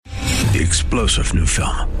The explosive new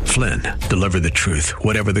film, Flynn, deliver the truth,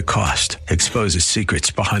 whatever the cost, exposes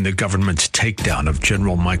secrets behind the government's takedown of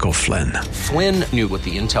General Michael Flynn. Flynn knew what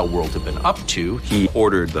the intel world had been up to. He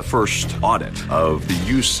ordered the first audit of the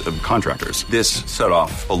use of contractors. This set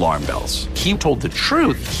off alarm bells. He told the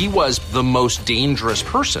truth. He was the most dangerous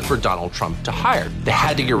person for Donald Trump to hire. They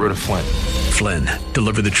had to get rid of Flynn. Flynn,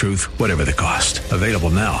 deliver the truth, whatever the cost. Available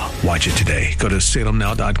now. Watch it today. Go to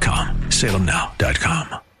salemnow.com.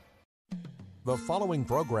 salemnow.com. The following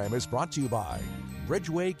program is brought to you by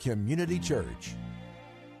Bridgeway Community Church.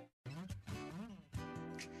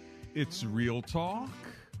 It's Real Talk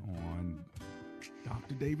on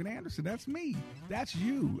Dr. David Anderson. That's me. That's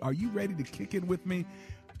you. Are you ready to kick it with me?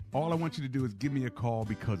 All I want you to do is give me a call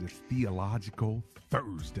because it's Theological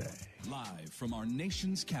Thursday. Live from our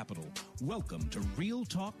nation's capital, welcome to Real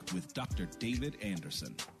Talk with Dr. David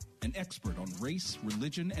Anderson. An expert on race,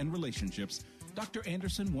 religion, and relationships, Dr.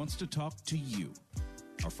 Anderson wants to talk to you.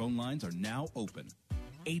 Our phone lines are now open.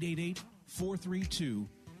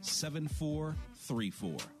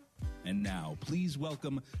 888-432-7434. And now, please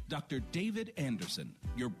welcome Dr. David Anderson,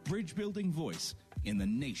 your bridge-building voice in the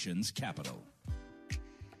nation's capital.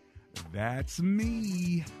 That's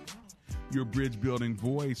me, your bridge-building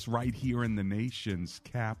voice right here in the nation's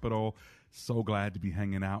capital. So glad to be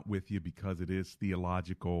hanging out with you because it is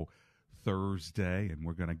Theological Thursday, and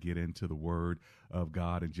we're going to get into the Word of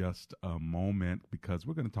God in just a moment because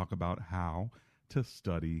we're going to talk about how to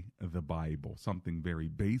study the Bible, something very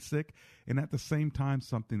basic and at the same time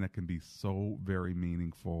something that can be so very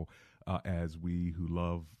meaningful as we who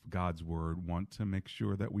love God's Word want to make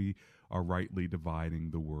sure that we are rightly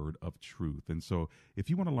dividing the word of truth. And so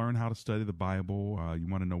if you want to learn how to study the Bible, you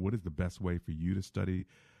want to know what is the best way for you to study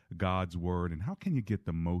God's Word and how can you get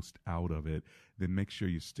the most out of it, then make sure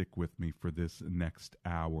you stick with me for this next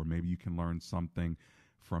hour. Maybe you can learn something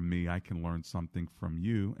from me, I can learn something from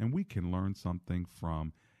you, and we can learn something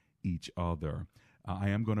from each other. I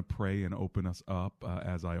am going to pray and open us up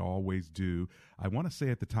as I always do. I want to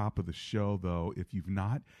say at the top of the show, though, if you've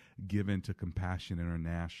not given to Compassion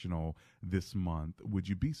International this month, would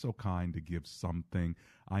you be so kind to give something?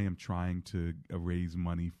 I am trying to raise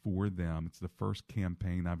money for them. It's the first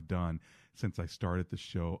campaign I've done since I started the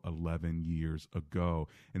show 11 years ago.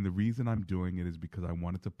 And the reason I'm doing it is because I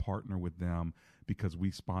wanted to partner with them because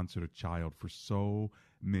we sponsored a child for so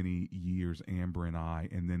many years, Amber and I,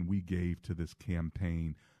 and then we gave to this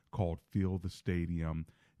campaign called Fill the Stadium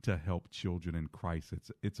to help children in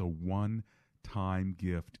crisis. It's a one-time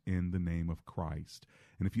gift in the name of Christ.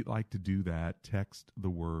 And if you'd like to do that, text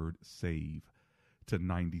the word SAVE to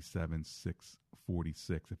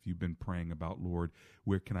 97646. If you've been praying about, Lord,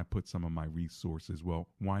 where can I put some of my resources? Well,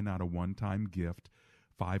 why not a one-time gift?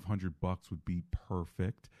 $500 would be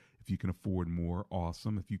perfect. If you can afford more,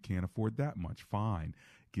 awesome. If you can't afford that much, fine.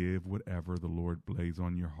 Give whatever the Lord lays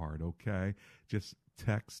on your heart, okay? Just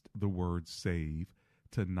text the word SAVE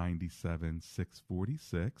to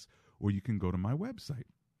 97646, or you can go to my website,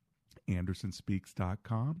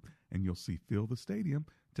 andersonspeaks.com, and you'll see Fill the Stadium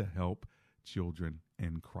to help children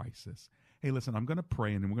in crisis. Hey, listen, I'm going to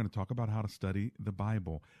pray, and then we're going to talk about how to study the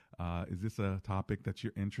Bible. Is this a topic that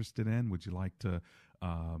you're interested in? Would you like to,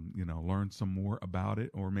 learn some more about it?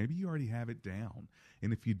 Or maybe you already have it down.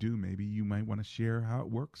 And if you do, maybe you might want to share how it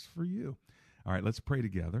works for you. All right, let's pray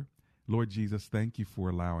together. Lord Jesus, thank you for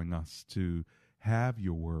allowing us to have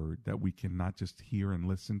your word that we can not just hear and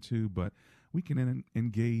listen to, but we can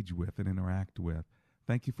engage with and interact with.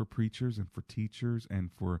 Thank you for preachers and for teachers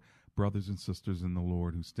and for brothers and sisters in the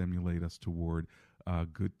Lord who stimulate us toward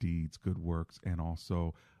good deeds, good works, and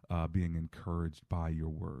also being encouraged by your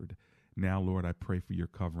word. Now, Lord, I pray for your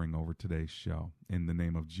covering over today's show. In the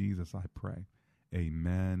name of Jesus, I pray.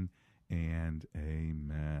 Amen and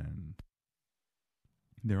amen.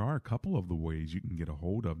 There are a couple of the ways you can get a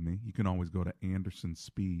hold of me. You can always go to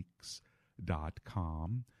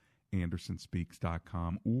andersonspeaks.com,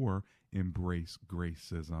 andersonspeaks.com, or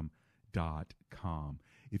embracegracism.com.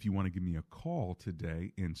 If you want to give me a call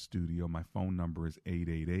today in studio, my phone number is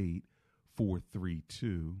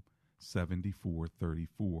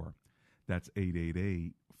 888-432-7434. That's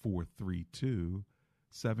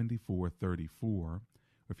 888-432-7434. Or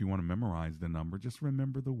if you want to memorize the number, just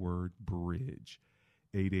remember the word bridge,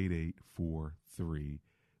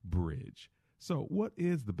 888-43-BRIDGE. So what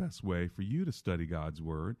is the best way for you to study God's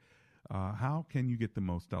Word? How can you get the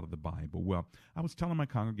most out of the Bible? Well, I was telling my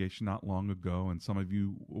congregation not long ago, and some of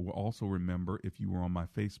you will also remember if you were on my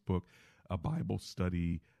Facebook, a Bible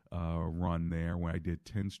study run there where I did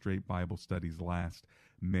 10 straight Bible studies last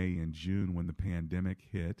May and June when the pandemic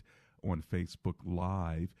hit on Facebook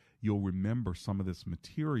Live. you'll remember some of this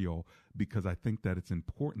material, because I think that it's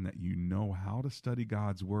important that you know how to study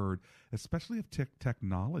God's word, especially if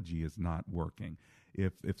technology is not working.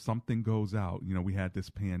 If something goes out, we had this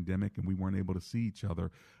pandemic and we weren't able to see each other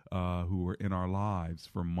who were in our lives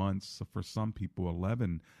for months, for some people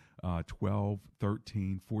 11, 12,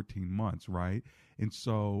 13, 14 months, right? And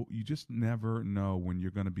so you just never know when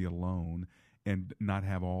you're going to be alone and not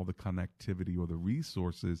have all the connectivity or the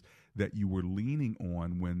resources that you were leaning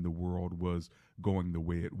on when the world was going the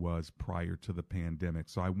way it was prior to the pandemic.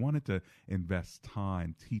 So I wanted to invest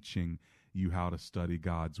time teaching you how to study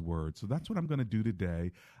God's word. So that's what I'm going to do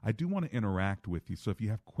today. I do want to interact with you. So if you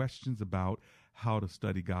have questions about how to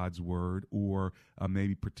study God's word, or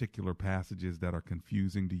maybe particular passages that are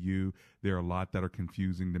confusing to you, there are a lot that are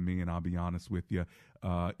confusing to me, and I'll be honest with you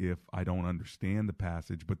if I don't understand the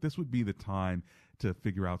passage. But this would be the time to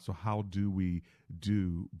figure out, so how do we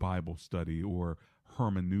do Bible study, or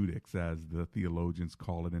hermeneutics, as the theologians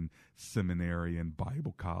call it in seminary and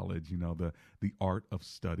Bible college, the art of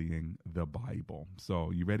studying the Bible.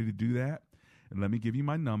 So you ready to do that? And let me give you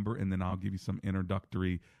my number, and then I'll give you some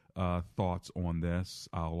introductory thoughts on this.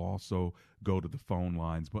 I'll also go to the phone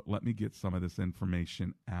lines, but let me get some of this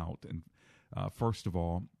information out. And first of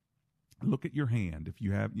all, look at your hand. If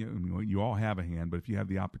you have, you all have a hand, but if you have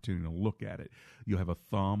the opportunity to look at it, you'll have a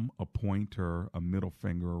thumb, a pointer, a middle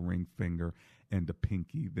finger, a ring finger, and a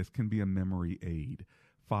pinky. This can be a memory aid.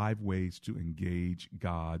 5 ways to engage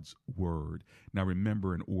God's word. Now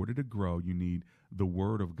remember, in order to grow, you need the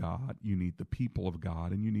word of God, you need the people of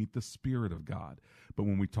God, and you need the Spirit of God. But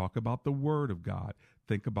when we talk about the word of God,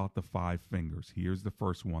 think about the 5 fingers. Here's the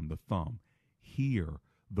first one, the thumb. Hear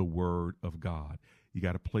the word of God. You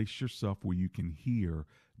got to place yourself where you can hear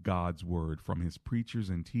God's word from his preachers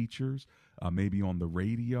and teachers, maybe on the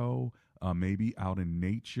radio, maybe out in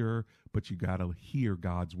nature, but you got to hear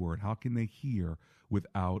God's word. How can they hear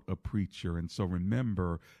without a preacher? And so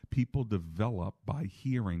remember, people develop by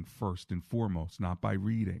hearing first and foremost, not by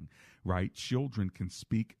reading, right? Children can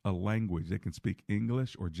speak a language. They can speak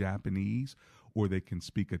English or Japanese, or they can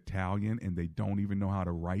speak Italian and they don't even know how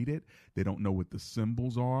to write it. They don't know what the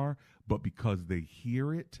symbols are, but because they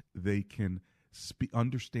hear it, they can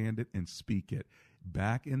understand it and speak it.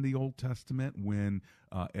 Back in the Old Testament, when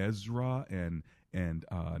Ezra and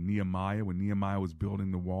Nehemiah, when Nehemiah was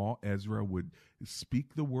building the wall, Ezra would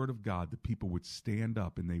speak the word of God. The people would stand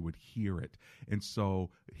up and they would hear it. And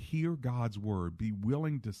so hear God's word. Be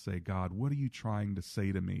willing to say, God, what are you trying to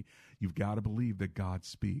say to me? You've got to believe that God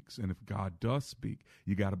speaks. And if God does speak,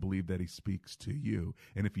 you got to believe that he speaks to you.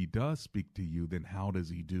 And if he does speak to you, then how does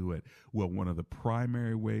he do it? Well, one of the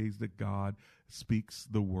primary ways that God speaks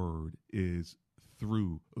the word is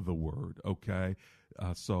through the word, okay?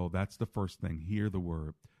 So that's the first thing. Hear the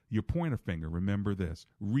word. Your pointer finger, remember this,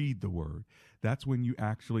 read the word. That's when you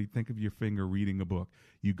actually think of your finger reading a book.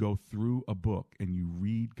 You go through a book and you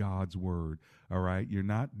read God's word, all right? You're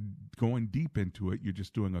not going deep into it. You're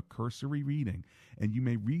just doing a cursory reading. And you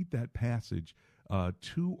may read that passage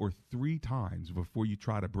 2 or 3 times before you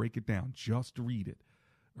try to break it down. Just read it,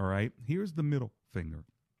 all right? Here's the middle finger,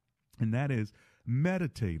 and that is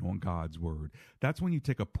meditate on God's word. That's when you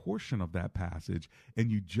take a portion of that passage and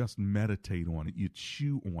you just meditate on it. You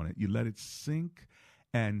chew on it. You let it sink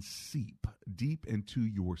and seep deep into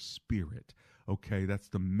your spirit. Okay, that's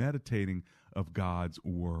the meditating of God's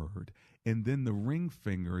word. And then the ring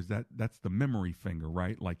finger is that's the memory finger,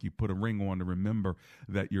 right? Like you put a ring on to remember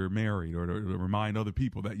that you're married, or to remind other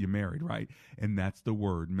people that you're married, right? And that's the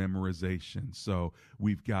word, memorization. So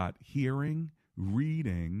we've got hearing,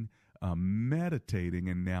 reading, meditating,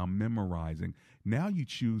 and now memorizing. Now you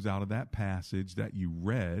choose out of that passage that you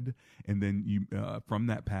read, and then you from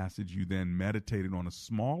that passage you then meditated on a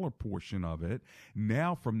smaller portion of it.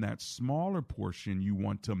 Now from that smaller portion you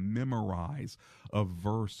want to memorize a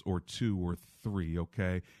verse or 2 or 3,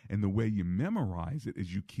 okay? And the way you memorize it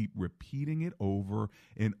is you keep repeating it over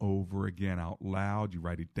and over again out loud. You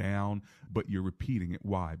write it down, but you're repeating it.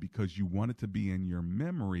 Why? Because you want it to be in your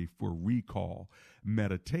memory for recall.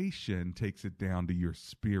 Meditation takes it down to your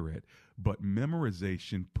spirit, but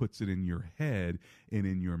memorization puts it in your head and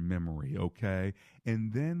in your memory, okay?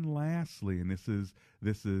 And then lastly, and this is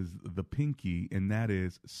the pinky, and that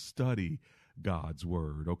is study God's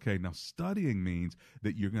word. Okay, now studying means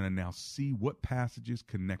that you're going to now see what passages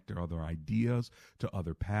connect to other ideas, to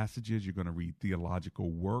other passages. You're going to read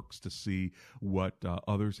theological works to see what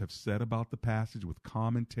others have said about the passage with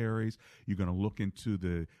commentaries. You're going to look into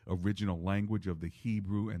the original language of the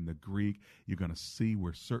Hebrew and the Greek. You're going to see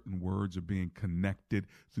where certain words are being connected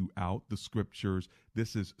throughout the scriptures.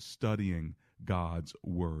 This is studying God's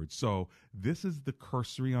word. So this is the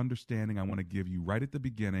cursory understanding I want to give you right at the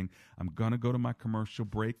beginning. I'm going to go to my commercial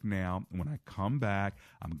break now. When I come back,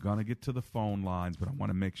 I'm going to get to the phone lines, but I want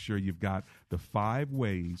to make sure you've got the 5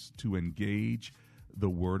 ways to engage the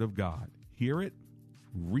word of God. Hear it,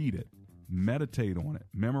 read it, meditate on it,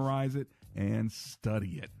 memorize it, and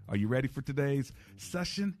study it. Are you ready for today's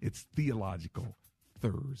session? It's Theological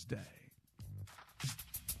Thursday.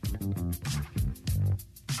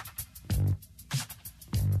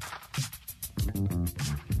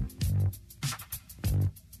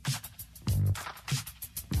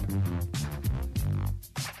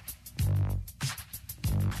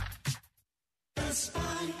 Best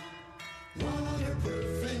Buy,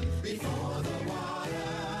 waterproofing before the water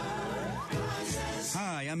rises.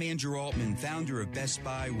 Hi, I'm Andrew Altman, founder of Best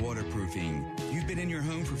Buy Waterproofing. You've been in your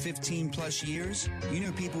home for 15 plus years. You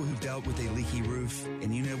know people who've dealt with a leaky roof,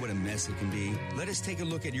 and you know what a mess it can be. Let us take a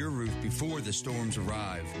look at your roof before the storms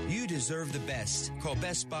arrive. You deserve the best. Call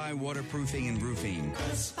Best Buy Waterproofing and Roofing.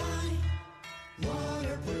 Best Buy,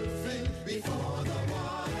 waterproofing before the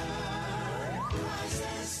water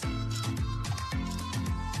rises.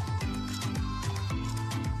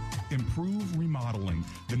 Improve Remodeling,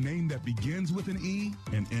 the name that begins with an E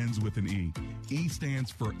and ends with an E. E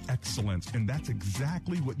stands for excellence, and that's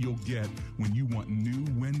exactly what you'll get when you want new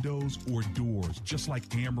windows or doors. Just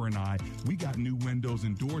like Amber and I, we got new windows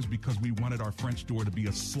and doors because we wanted our French door to be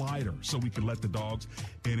a slider so we could let the dogs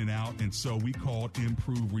in and out, and so we called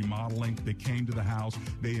Improve Remodeling. They came to the house,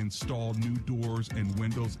 they installed new doors and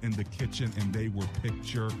windows in the kitchen, and they were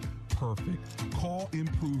picture perfect. Call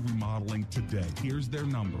Improve Remodeling today. Here's their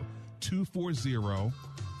number,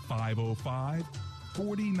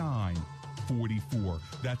 240-505-4944.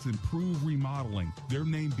 That's Improve Remodeling. Their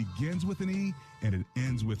name begins with an E and it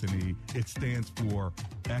ends with an E. It stands for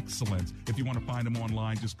excellence. If you want to find them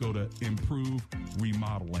online, just go to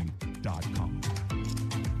improveremodeling.com.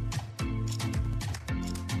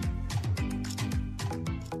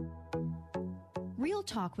 Real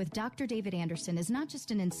Talk with Dr. David Anderson is not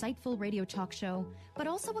just an insightful radio talk show, but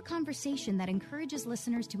also a conversation that encourages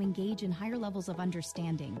listeners to engage in higher levels of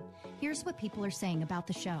understanding. Here's what people are saying about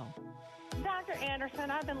the show. Dr. Anderson,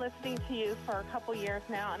 I've been listening to you for a couple years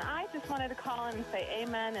now, and I just wanted to call in and say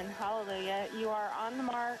amen and hallelujah. You are on the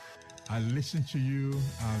mark. I listen to you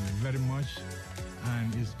very much,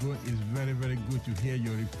 and it's good. It's very, very good to hear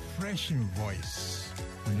your refreshing voice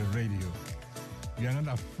on the radio. You are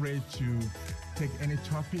not afraid to take any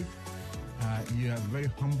topic. You are very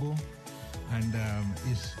humble, and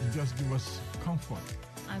it just gives us comfort.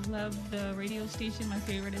 I love the radio station. My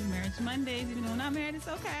favorite is Marriage Mondays. Even though I'm not married, it's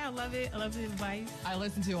okay. I love it. I love the advice. I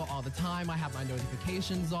listen to it all the time. I have my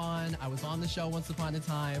notifications on. I was on the show once upon a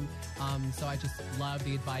time. So I just love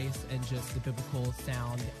the advice and just the biblical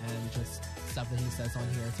sound and just stuff that he says on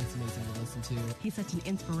here. So it's amazing to listen to. He's such an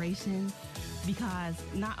inspiration because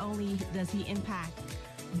not only does he impact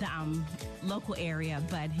the local area,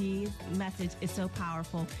 but his message is so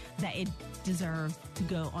powerful that it deserves to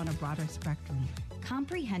go on a broader spectrum.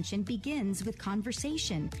 Comprehension begins with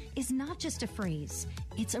conversation is not just a phrase,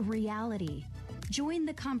 it's a reality. Join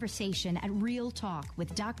the conversation at Real Talk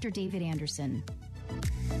with Dr. David Anderson.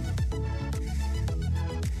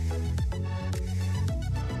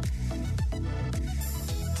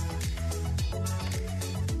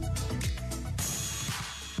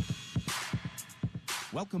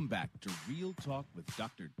 Welcome back to Real Talk with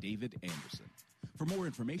Dr. David Anderson. For more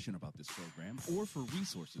information about this program or for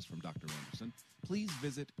resources from Dr. Anderson, please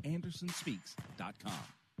visit andersonspeaks.com.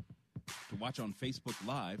 To watch on Facebook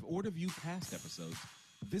Live or to view past episodes,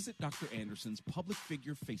 visit Dr. Anderson's public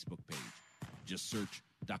figure Facebook page. Just search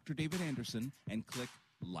Dr. David Anderson and click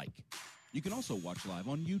like. You can also watch live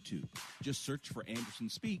on YouTube. Just search for Anderson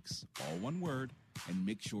Speaks, all one word, and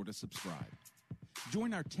make sure to subscribe.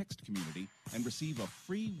 Join our text community and receive a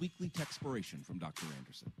free weekly textpiration from Dr.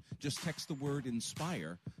 Anderson. Just text the word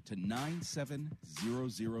INSPIRE to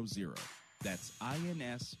 97000. That's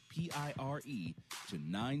INSPIRE to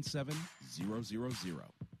 97000.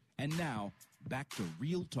 And now, back to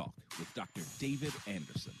Real Talk with Dr. David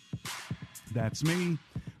Anderson. That's me.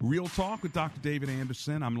 Real Talk with Dr. David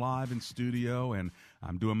Anderson. I'm live in studio, and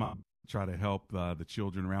I'm doing my try to help the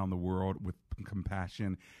children around the world with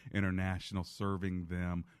Compassion International, serving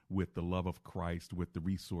them with the love of Christ, with the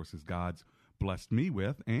resources God's blessed me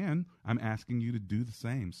with, and I'm asking you to do the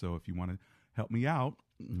same. So if you want to help me out,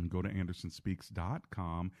 go to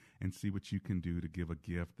andersonspeaks.com and see what you can do to give a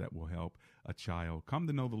gift that will help a child come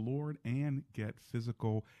to know the Lord and get get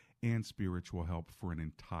physical and spiritual help for an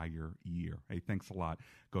entire year. Hey, thanks a lot.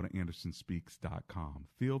 Go to AndersonSpeaks.com.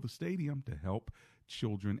 Fill the stadium to help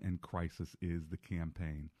children in crisis is the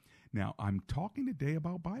campaign. Now, I'm talking today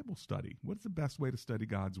about Bible study. What's the best way to study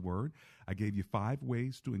God's Word? I gave you 5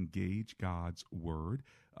 ways to engage God's Word,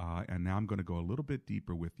 and now I'm going to go a little bit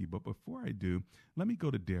deeper with you. But before I do, let me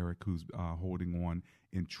go to Derek, who's holding on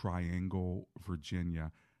in Triangle,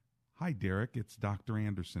 Virginia. Hi, Derek. It's Dr.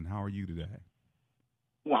 Anderson. How are you today?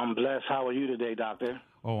 Well, I'm blessed. How are you today, Doctor?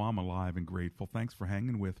 Oh, I'm alive and grateful. Thanks for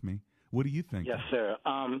hanging with me. What do you think? Yes, sir.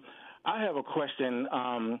 I have a question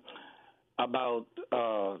about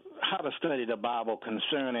how to study the Bible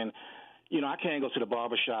concerning, I can't go to the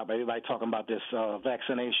barbershop. Everybody talking about this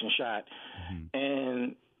vaccination shot. Mm-hmm.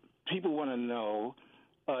 And people want to know,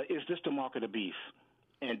 is this the mark of the beast?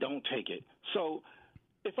 And don't take it. So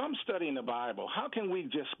if I'm studying the Bible, how can we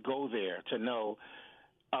just go there to know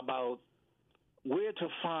about where to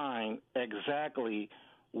find exactly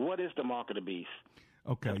what is the mark of the beast?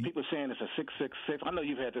 Okay. People saying it's a 666. I know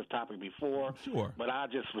you've had this topic before. Sure. But I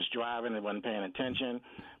just was driving and wasn't paying attention.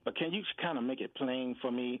 But can you kind of make it plain for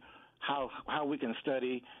me how we can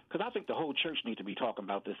study? Because I think the whole church needs to be talking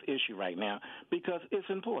about this issue right now because it's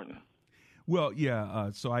important. Well, yeah.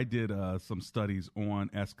 So I did some studies on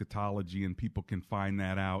eschatology, and people can find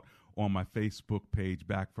that out on my Facebook page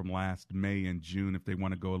back from last May and June if they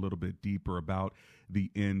want to go a little bit deeper about the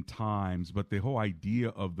end times. But the whole idea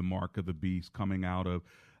of the mark of the beast coming out of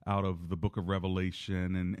the book of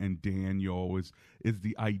Revelation and Daniel is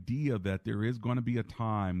the idea that there is going to be a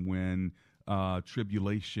time when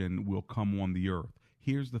tribulation will come on the earth.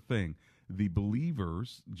 Here's the thing. The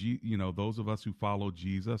believers, those of us who follow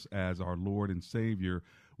Jesus as our Lord and Savior,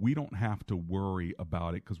 we don't have to worry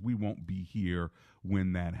about it because we won't be here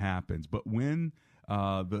when that happens. But when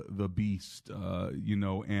the beast,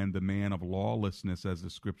 and the man of lawlessness, as the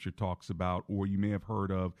scripture talks about, or you may have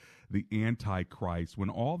heard of the Antichrist, when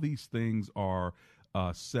all these things are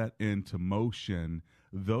set into motion,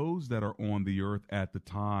 those that are on the earth at the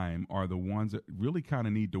time are the ones that really kind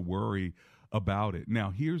of need to worry about it.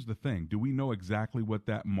 Now, here's the thing. Do we know exactly what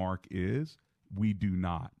that mark is? We do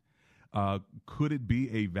not. Could it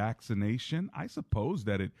be a vaccination? I suppose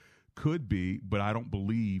that it could be, but I don't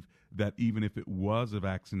believe that even if it was a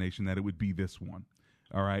vaccination, that it would be this one.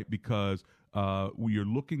 All right, because we are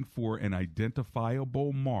looking for an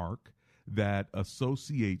identifiable mark that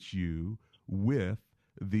associates you with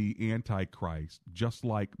the Antichrist, just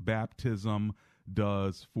like baptism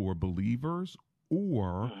does for believers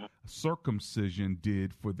or circumcision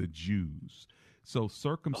did for the Jews. So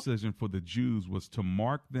circumcision for the Jews was to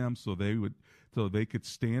mark them so they could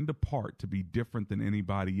stand apart to be different than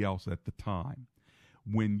anybody else at the time.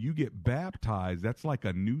 When you get baptized, that's like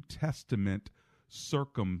a New Testament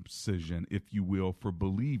circumcision, if you will, for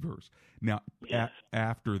believers. Now,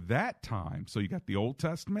 after that time, so you got the Old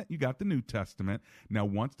Testament, you got the New Testament. Now,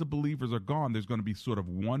 once the believers are gone, there's going to be sort of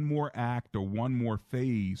one more act or one more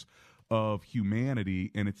phase of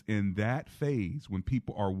humanity, and it's in that phase when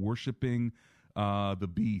people are worshiping the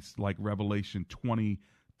beast, like Revelation 20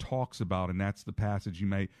 talks about, and that's the passage you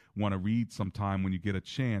may want to read sometime when you get a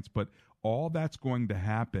chance. But all that's going to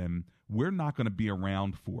happen, we're not going to be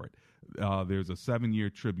around for it. There's a 7-year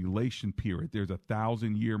tribulation period. There's a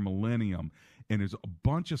 1,000-year millennium. And there's a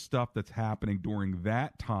bunch of stuff that's happening during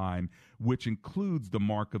that time, which includes the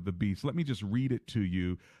mark of the beast. Let me just read it to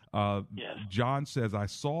you. Yes. John says, I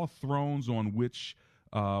saw thrones on which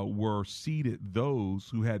were seated those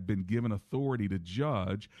who had been given authority to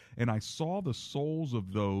judge, and I saw the souls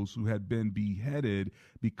of those who had been beheaded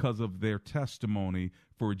because of their testimony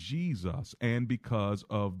for Jesus and because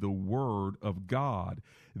of the word of God.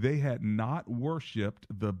 They had not worshipped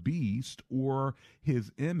the beast or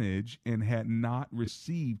his image and had not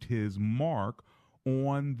received his mark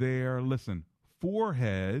on their,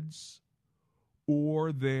 foreheads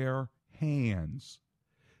or their hands.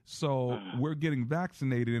 So we're getting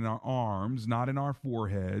vaccinated in our arms, not in our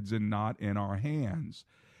foreheads and not in our hands.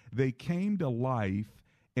 They came to life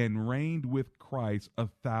and reigned with Christ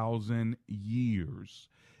 1,000 years.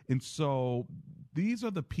 And so these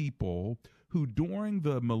are the people who during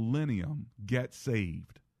the millennium get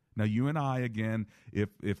saved. Now, you and I, again, if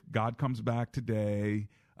God comes back today,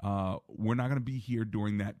 we're not going to be here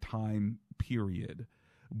during that time period.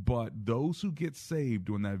 But those who get saved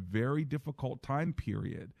during that very difficult time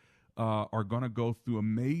period are going to go through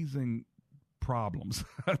amazing problems,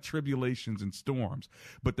 tribulations and storms.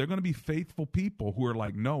 But they're going to be faithful people who are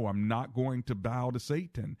like, no, I'm not going to bow to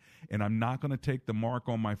Satan, and I'm not going to take the mark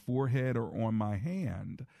on my forehead or on my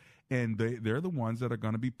hand. And they're the ones that are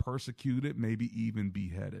going to be persecuted, maybe even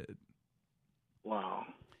beheaded. Wow.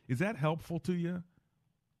 Is that helpful to you?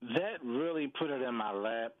 That really put it in my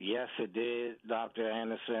lap. Yes, it did, Dr.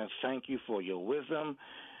 Anderson. Thank you for your wisdom.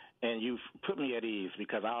 And you've put me at ease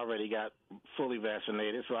because I already got fully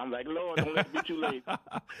vaccinated. So I'm like, Lord, don't let it be too late.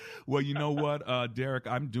 Well, you know what, Derek?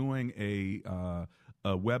 I'm doing a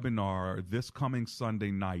webinar this coming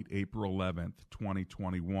Sunday night, April 11th,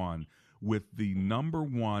 2021, with the number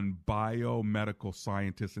one biomedical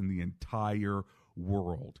scientist in the entire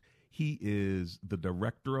world. He is the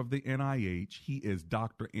director of the NIH. He is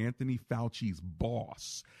Dr. Anthony Fauci's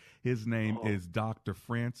boss. His name is Dr.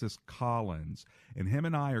 Francis Collins, and him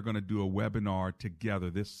and I are going to do a webinar together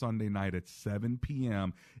this Sunday night at 7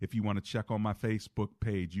 p.m. If you want to check on my Facebook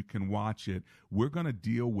page, you can watch it. We're going to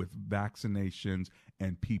deal with vaccinations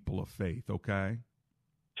and people of faith, okay?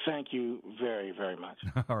 Thank you very, very much.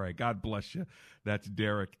 All right. God bless you. That's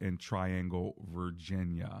Derek in Triangle,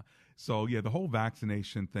 Virginia. So, yeah, the whole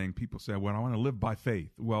vaccination thing, people say, well, I want to live by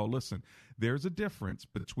faith. Well, listen, there's a difference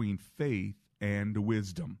between faith and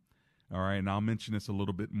wisdom. All right, and I'll mention this a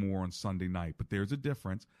little bit more on Sunday night, but there's a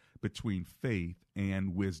difference between faith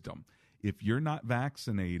and wisdom. If you're not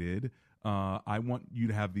vaccinated, I want you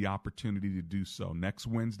to have the opportunity to do so. Next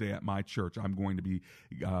Wednesday at my church, I'm going to be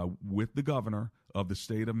with the governor of the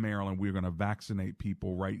state of Maryland. We're going to vaccinate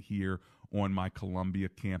people right here on my Columbia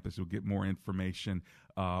campus. You'll get more information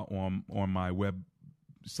on my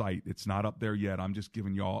website. It's not up there yet. I'm just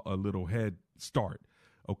giving y'all a little head start.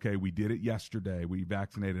 Okay, we did it yesterday. We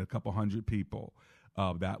vaccinated a couple hundred people.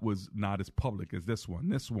 That was not as public as this one.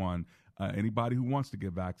 This one, anybody who wants to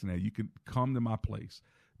get vaccinated, you can come to my place,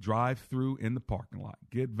 drive through in the parking lot,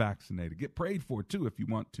 get vaccinated, get prayed for too if you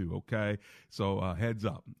want to, okay? So heads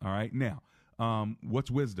up, all right? Now,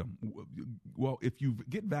 what's wisdom? Well, if you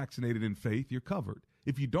get vaccinated in faith, you're covered.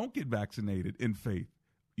 If you don't get vaccinated in faith,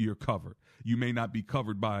 you're covered. You may not be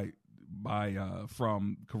covered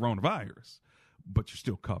from coronavirus, but you're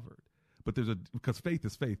still covered. But because faith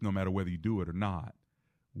is faith no matter whether you do it or not.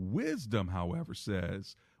 Wisdom, however,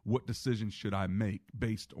 says, what decisions should I make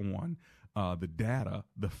based on the data,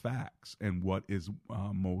 the facts, and what is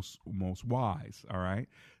most wise, all right?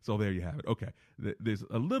 So there you have it. Okay, there's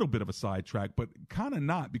a little bit of a sidetrack, but kind of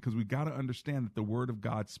not, because we got to understand that the Word of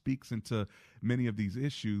God speaks into many of these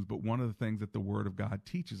issues, but one of the things that the Word of God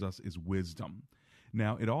teaches us is wisdom.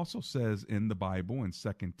 Now, it also says in the Bible in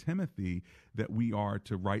 2 Timothy that we are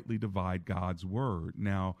to rightly divide God's word.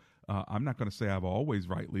 Now, I'm not going to say I've always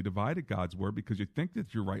rightly divided God's word, because you think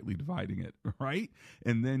that you're rightly dividing it, right?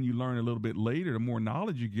 And then you learn a little bit later, the more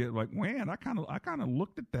knowledge you get, like, man, I kind of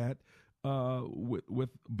looked at that with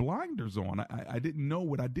blinders on. I didn't know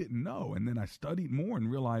what I didn't know. And then I studied more and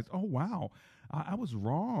realized, oh, wow, I was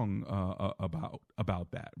wrong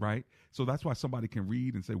about that, right? So that's why somebody can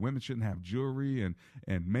read and say women shouldn't have jewelry and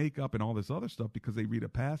makeup and all this other stuff, because they read a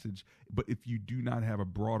passage. But if you do not have a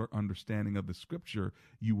broader understanding of the scripture,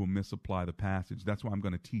 you will misapply the passage. That's why I'm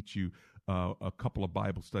going to teach you a couple of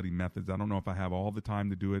Bible study methods. I don't know if I have all the time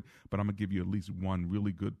to do it, but I'm going to give you at least one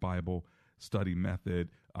really good Bible study method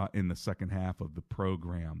in the second half of the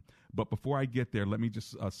program. But before I get there, let me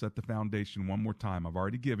just set the foundation one more time. I've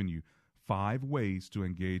already given you 5 ways to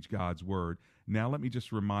engage God's word. Now let me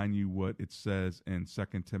just remind you what it says in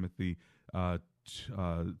 2 Timothy. Let's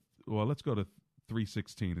go to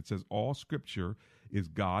 3:16. It says, all scripture is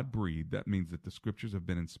God-breathed. That means that the scriptures have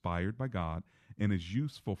been inspired by God and is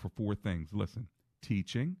useful for 4 things. Listen,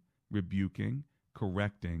 teaching, rebuking,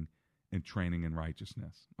 correcting, and training in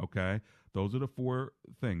righteousness. Okay? Those are the 4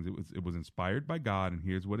 things. It was inspired by God, and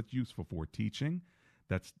here's what it's useful for. Teaching,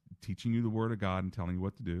 that's teaching you the word of God and telling you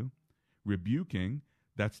what to do. Rebuking,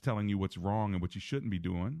 that's telling you what's wrong and what you shouldn't be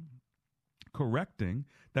doing. Correcting,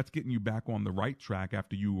 that's getting you back on the right track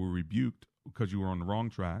after you were rebuked because you were on the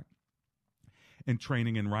wrong track. And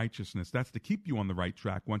training in righteousness, that's to keep you on the right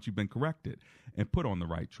track once you've been corrected and put on the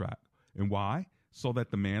right track. And why? So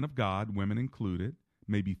that the man of God, women included,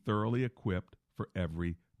 may be thoroughly equipped for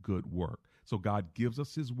every good work. So God gives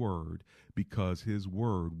us his word because his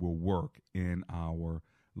word will work in our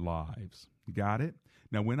lives. You got it?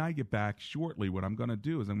 Now, when I get back shortly, what I'm going to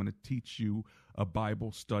do is I'm going to teach you a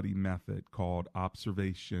Bible study method called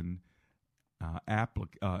observation,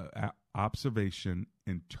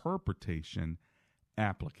 interpretation,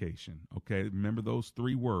 application. Okay? Remember those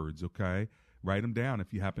 3 words, okay? Write them down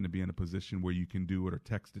if you happen to be in a position where you can do it, or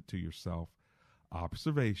text it to yourself.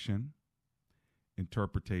 Observation,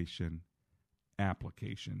 interpretation,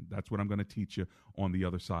 application. That's what I'm going to teach you on the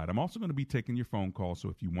other side. I'm also going to be taking your phone calls, so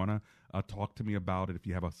if you want to talk to me about it, if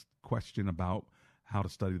you have a question about how to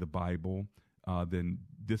study the Bible, then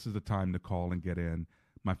this is the time to call and get in.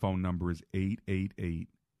 My phone number is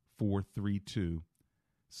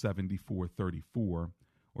 888-432-7434,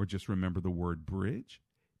 or just remember the word bridge,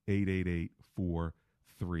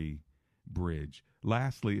 888-43-BRIDGE.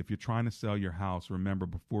 Lastly, if you're trying to sell your house, remember,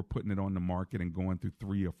 before putting it on the market and going through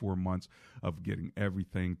 3 or 4 months of getting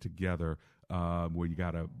everything together, where you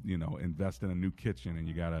got to, invest in a new kitchen, and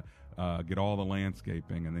you got to get all the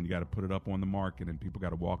landscaping, and then you got to put it up on the market, and people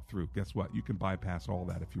got to walk through. Guess what? You can bypass all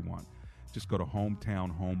that if you want. Just go to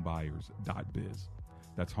hometownhomebuyers.biz.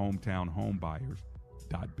 That's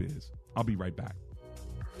hometownhomebuyers.biz. I'll be right back.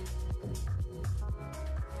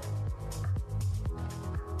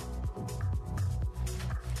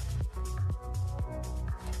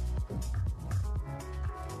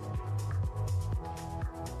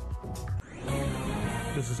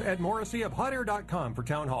 This is Ed Morrissey of HotAir.com for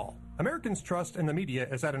Town Hall. Americans' trust in the media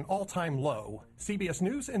is at an all-time low. CBS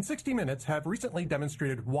News and 60 Minutes have recently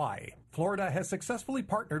demonstrated why. Florida has successfully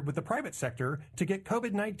partnered with the private sector to get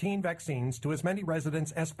COVID-19 vaccines to as many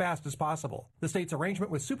residents as fast as possible. The state's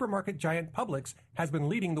arrangement with supermarket giant Publix has been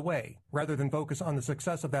leading the way. Rather than focus on the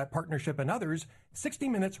success of that partnership and others, 60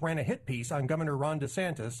 Minutes ran a hit piece on Governor Ron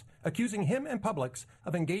DeSantis, accusing him and Publix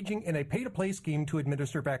of engaging in a pay-to-play scheme to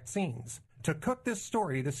administer vaccines. To cook this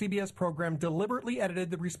story, the CBS program deliberately edited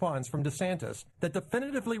the response from DeSantis that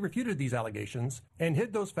definitively refuted these allegations and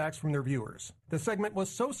hid those facts from their viewers. The segment was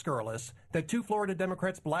so scurrilous that 2 Florida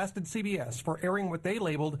Democrats blasted CBS for airing what they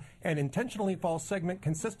labeled an intentionally false segment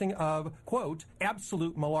consisting of, quote,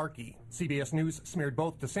 absolute malarkey. CBS News smeared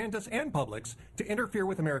both DeSantis and Publix to interfere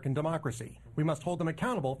with American democracy. We must hold them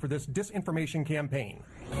accountable for this disinformation campaign.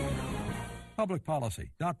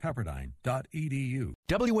 Publicpolicy.pepperdine.edu.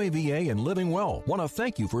 WAVA and Living Well want to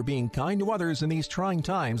thank you for being kind to others in these trying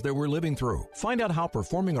times that we're living through. Find out how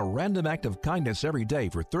performing a random act of kindness every day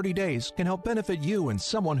for 30 days can help benefit you and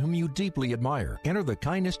someone whom you deeply admire. Enter the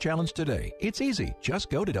Kindness Challenge today. It's easy.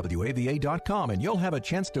 Just go to WAVA.com and you'll have a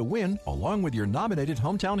chance to win along with your nominated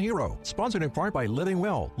hometown hero. Sponsored in part by Living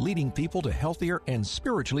Well, leading people to healthier and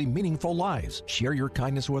spiritually meaningful lives. Share your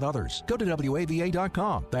kindness with others. Go to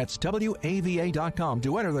WAVA.com. That's WAVA.com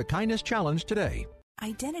to enter the Kindness Challenge today.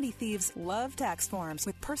 Identity thieves love tax forms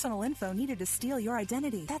with personal info needed to steal your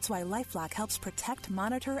identity. That's why LifeLock helps protect,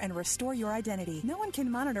 monitor, and restore your identity. No one can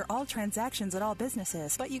monitor all transactions at all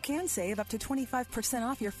businesses, but you can save up to 25%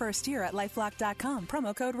 off your first year at LifeLock.com.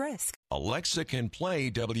 Promo code RISK. Alexa can play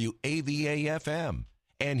WAVA-FM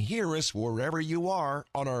and hear us wherever you are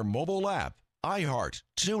on our mobile app, iHeart,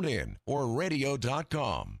 TuneIn, or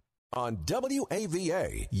radio.com. On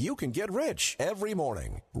WAVA, you can get rich every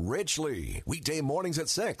morning. Rich Lee, weekday mornings at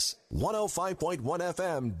 6, 105.1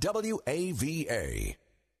 FM, WAVA.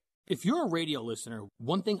 If you're a radio listener,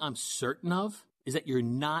 one thing I'm certain of is that you're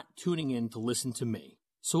not tuning in to listen to me.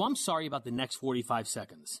 So I'm sorry about the next 45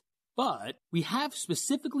 seconds. But we have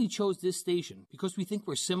specifically chose this station because we think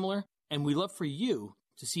we're similar, and we love for you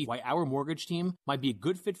to see why our mortgage team might be a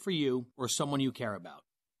good fit for you or someone you care about.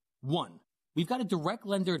 1. We've got a direct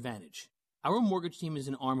lender advantage. Our mortgage team is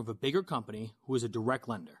an arm of a bigger company who is a direct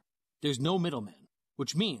lender. There's no middleman,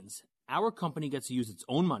 which means our company gets to use its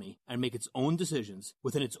own money and make its own decisions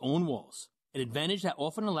within its own walls, an advantage that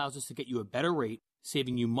often allows us to get you a better rate,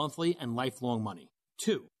 saving you monthly and lifelong money.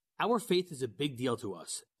 2, our faith is a big deal to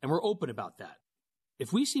us, and we're open about that.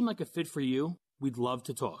 If we seem like a fit for you, we'd love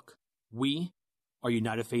to talk. We are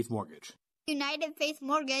United Faith Mortgage.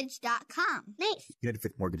 UnitedFaithMortgage.com. Nice. United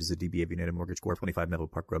Faith Mortgage is a DBA of United Mortgage Corp. 25 Melville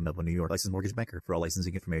Park Road, Melville, New York. Licensed mortgage banker. For all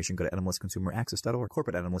licensing information, go to NMLSConsumerAccess.org.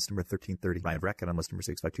 Corporate NMLS number 1330. Ryan Vreck, NMLS number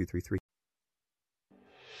 65233.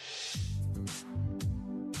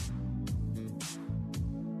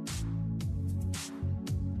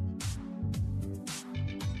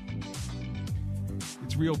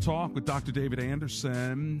 It's Real Talk with Dr. David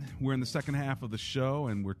Anderson. We're in the second half of the show,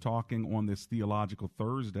 and we're talking on this Theological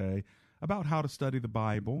Thursday about how to study the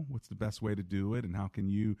Bible, what's the best way to do it, and how can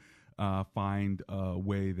you find a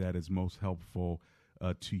way that is most helpful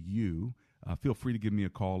to you. Feel free to give me a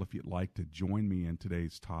call if you'd like to join me in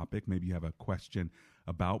today's topic. Maybe you have a question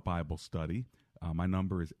about Bible study. My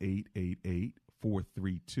number is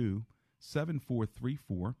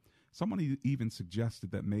 888-432-7434. Someone even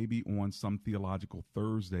suggested that maybe on some Theological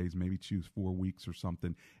Thursdays, maybe choose 4 weeks or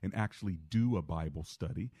something and actually do a Bible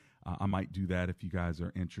study. I might do that if you guys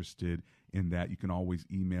are interested in that. You can always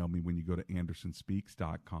email me when you go to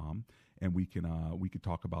andersonspeaks.com, and we can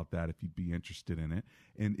talk about that if you'd be interested in it.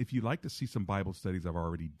 And if you'd like to see some Bible studies I've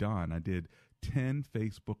already done, I did 10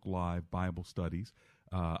 Facebook Live Bible studies.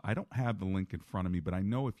 I don't have the link in front of me, but I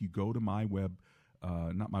know if you go to my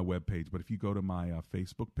not my web page, but if you go to my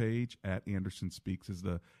Facebook page, at Anderson Speaks is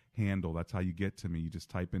the handle. That's how you get to me. You just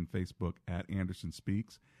type in Facebook at Anderson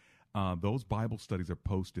Speaks. Those Bible studies are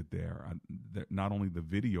posted there. Not only the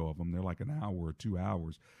video of them, they're like an hour or 2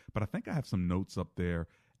 hours, but I think I have some notes up there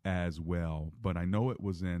as well. But I know it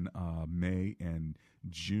was in May and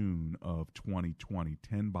June of 2020,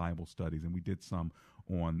 10 Bible studies, and we did some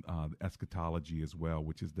on eschatology as well,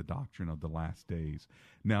 which is the doctrine of the last days.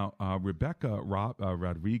 Now, Rebecca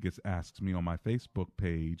Rodriguez asks me on my Facebook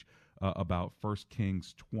page about 1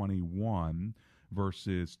 Kings 21,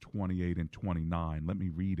 verses 28 and 29. Let me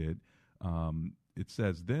read it. It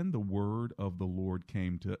says, "Then the word of the Lord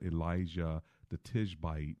came to Elijah the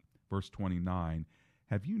Tishbite." Verse 29,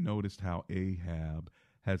 "Have you noticed how Ahab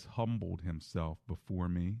has humbled himself before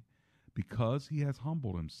me? Because he has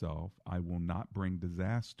humbled himself, I will not bring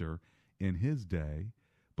disaster in his day,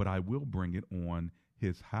 but I will bring it on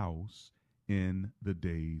his house in the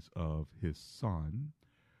days of his son."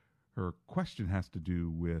 Her question has to do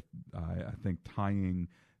with, I think, tying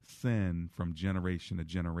sin from generation to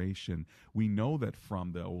generation. We know that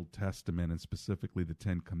from the Old Testament, and specifically the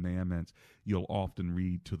Ten Commandments, you'll often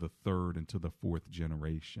read to the third and to the fourth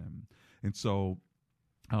generation. And so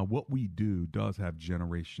what we do does have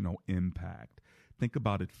generational impact. Think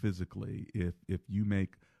about it physically. If you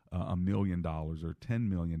make $1 million or $10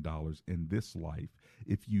 million in this life,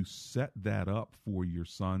 if you set that up for your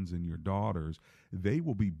sons and your daughters, they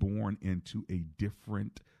will be born into a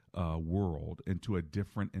different world, into a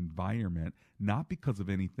different environment, not because of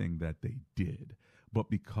anything that they did, but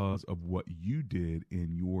because of what you did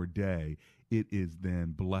in your day. It is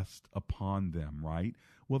then blessed upon them, right?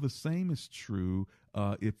 Well, the same is true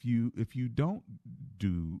if you don't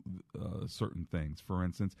do certain things. For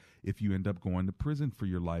instance, if you end up going to prison for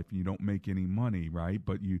your life and you don't make any money, right?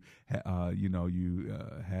 But you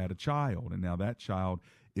had a child, and now that child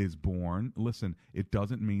is born. Listen, it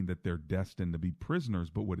doesn't mean that they're destined to be prisoners,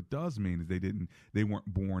 but what it does mean is they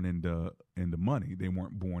weren't born into money. They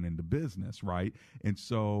weren't born into business, right? And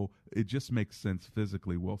so it just makes sense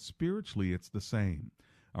physically. Well, spiritually, it's the same.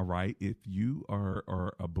 All right. If you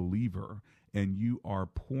are a believer and you are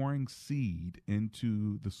pouring seed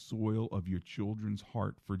into the soil of your children's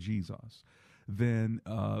heart for Jesus, then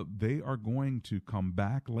they are going to come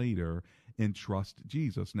back later and trust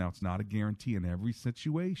Jesus. Now, it's not a guarantee in every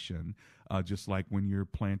situation, just like when you're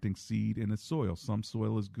planting seed in a soil. Some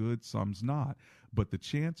soil is good, some's not. But the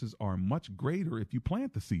chances are much greater if you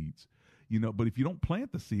plant the seeds. But if you don't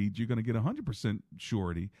plant the seeds, you're going to get 100%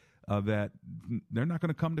 surety that they're not going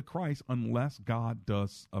to come to Christ unless God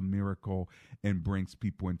does a miracle and brings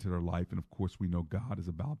people into their life. And of course, we know God is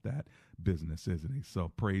about that business, isn't he?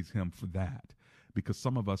 So praise him for that, because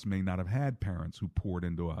some of us may not have had parents who poured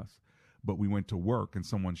into us, but we went to work and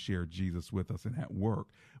someone shared Jesus with us, and at work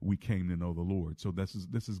we came to know the Lord. So this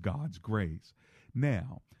is God's grace.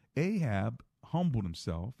 Now, Ahab humbled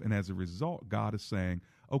himself, and as a result, God is saying,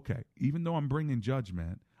 okay, even though I'm bringing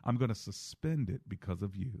judgment, I'm going to suspend it because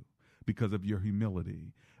of you, because of your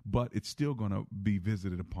humility, but it's still going to be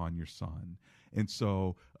visited upon your son. And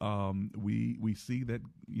so we see that,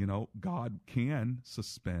 God can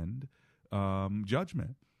suspend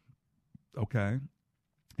judgment, okay?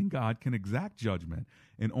 And God can exact judgment,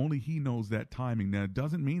 and only he knows that timing. Now, it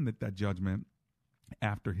doesn't mean that judgment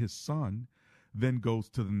after his son then goes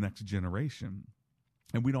to the next generation.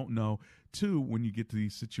 And we don't know, too, when you get to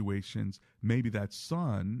these situations, maybe that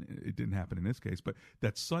son, it didn't happen in this case, but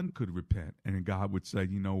that son could repent, and God would say,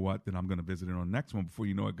 you know what, then I'm going to visit it on the next one. Before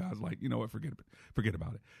you know it, God's like, you know what, forget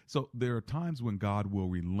about it. So there are times when God will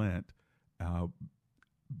relent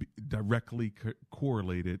directly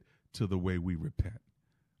correlated to the way we repent.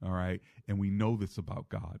 All right. And we know this about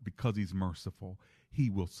God. Because he's merciful, he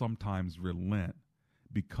will sometimes relent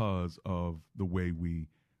because of the way we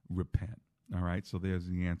repent. All right. So there's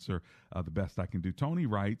the answer, the best I can do. Tony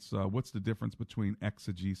writes, what's the difference between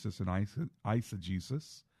exegesis and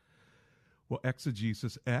eisegesis? Well,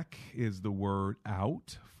 exegesis, ek, is the word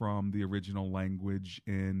out from the original language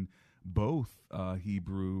in both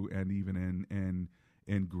Hebrew and even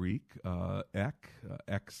in Greek. Ek,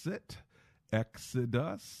 exit.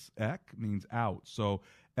 Exodus, ek, means out. So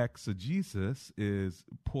exegesis is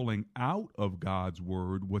pulling out of God's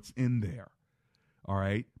word what's in there. All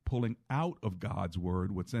right? Pulling out of God's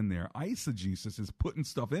word what's in there. Eisegesis is putting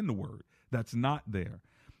stuff in the word that's not there.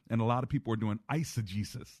 And a lot of people are doing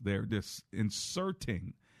eisegesis. They're just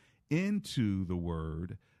inserting into the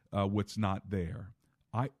word what's not there.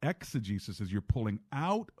 Exegesis is you're pulling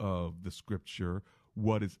out of the scripture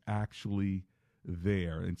what is actually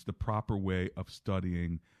there. It's the proper way of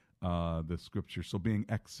studying the scripture. So being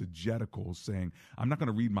exegetical, saying, I'm not going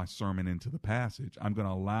to read my sermon into the passage. I'm going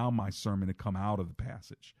to allow my sermon to come out of the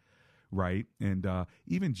passage, right? And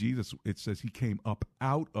even Jesus, it says he came up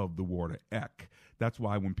out of the water, ek. That's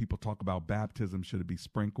why when people talk about baptism, should it be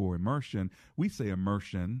sprinkle or immersion? We say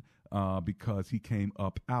immersion because he came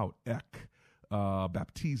up out, ek.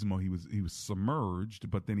 Baptismo, he was submerged,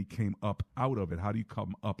 but then he came up out of it. How do you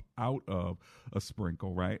come up out of a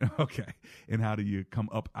sprinkle, right? Okay. And how do you come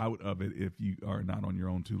up out of it if you are not on your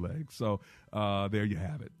own two legs? So there you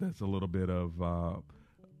have it. That's a little bit of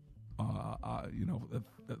a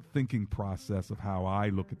thinking process of how I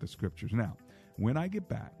look at the scriptures. Now, when I get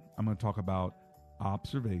back, I'm going to talk about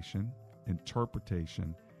observation,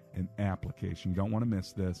 interpretation, and application. You don't want to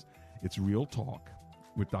miss this. It's Real Talk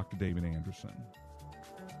with Dr. David Anderson.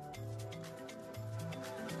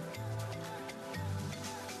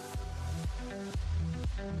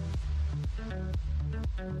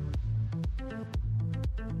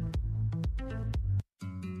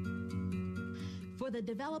 For the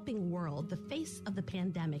developing world, the face of the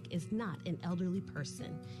pandemic is not an elderly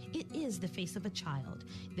person. It is the face of a child.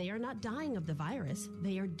 They are not dying of the virus.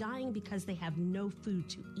 They are dying because they have no food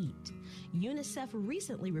to eat. UNICEF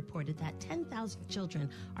recently reported that 10,000 children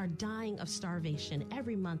are dying of starvation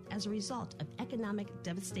every month as a result of economic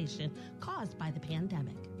devastation caused by the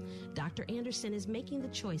pandemic. Dr. Anderson is making the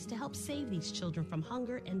choice to help save these children from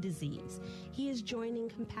hunger and disease. He is joining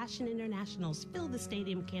Compassion International's Fill the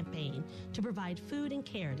Stadium campaign to provide food and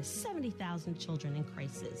care to 70,000 children in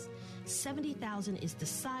crisis. 70,000 is the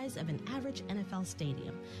size of an average NFL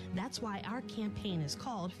stadium. That's why our campaign is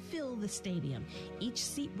called Fill the Stadium. Each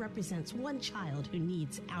seat represents one child who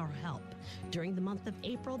needs our help. During the month of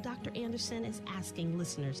April, Dr. Anderson is asking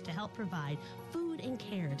listeners to help provide food and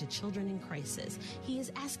care to children in crisis. He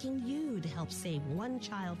is asking you to help save one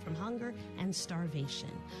child from hunger and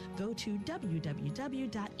starvation. Go to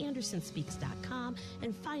www.andersonspeaks.com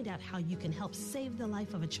and find out how you can help save the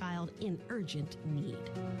life of a child in urgent need.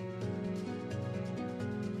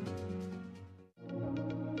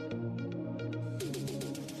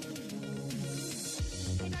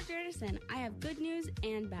 Hey, Dr. Anderson, I have good news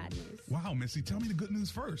and bad news. Wow, Missy, tell me the good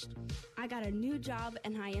news first. I got a new job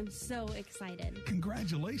and I am so excited.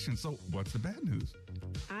 Congratulations. So what's the bad news?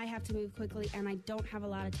 I have to move quickly and I don't have a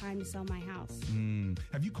lot of time to sell my house.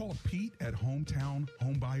 Have you called Pete at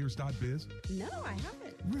hometownhomebuyers.biz? No, I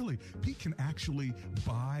haven't. Really? Pete can actually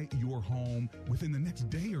buy your home within the next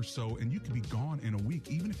day or so, and you can be gone in a week.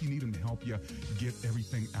 Even if you need him to help you get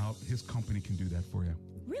everything out, his company can do that for you.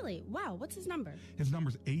 Really? Wow. What's his number? His number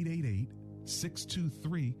is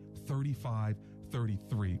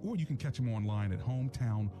 888-623-3533. Or you can catch him online at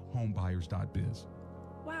hometownhomebuyers.biz.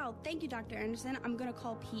 Wow. Thank you, Dr. Anderson. I'm going to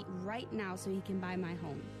call Pete right now so he can buy my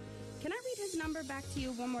home. Can I read his number back to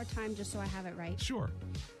you one more time just so I have it right? Sure.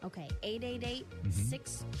 Okay,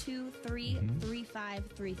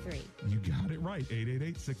 888-623-3533. You got it right,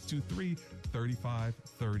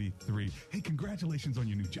 888-623-3533. Hey, congratulations on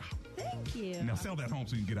your new job. Thank you. Now sell that home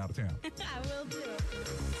so you can get out of town. I will do.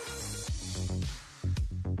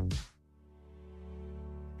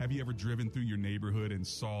 Have you ever driven through your neighborhood and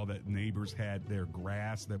saw that neighbors had their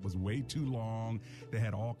grass that was way too long? They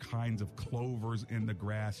had all kinds of clovers in the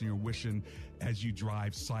grass, and you're wishing as you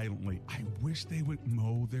drive silently, I wish they would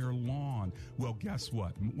mow their lawn. Well, guess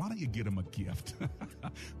what? Why don't you get them a gift?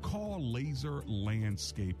 Call Laser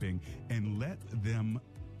Landscaping and let them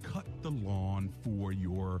cut the lawn for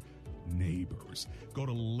your neighbors. Go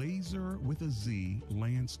to Laser with a Z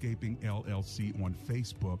Landscaping LLC on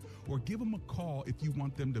Facebook, or give them a call if you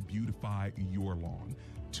want them to beautify your lawn.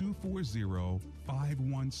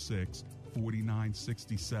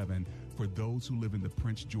 240-516-4967 for those who live in the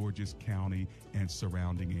Prince George's County and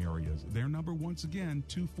surrounding areas. Their number, once again,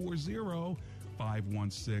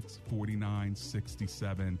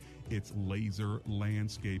 240-516-4967. It's Laser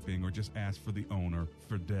Landscaping, or just ask for the owner,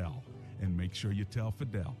 Fidel, and make sure you tell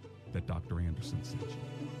Fidel that Dr. Anderson sent you.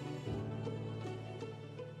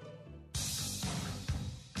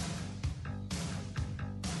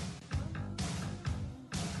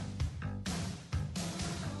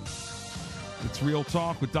 It's Real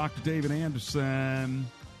Talk with Dr. David Anderson.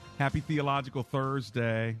 Happy Theological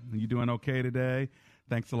Thursday. Are you doing okay today?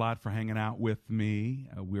 Thanks a lot for hanging out with me.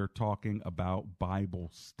 We're talking about Bible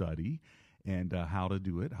study and how to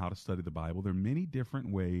do it, how to study the Bible. There are many different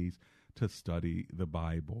ways to study the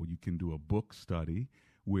Bible. You can do a book study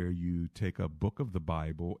where you take a book of the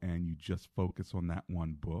Bible and you just focus on that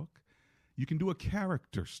one book. You can do a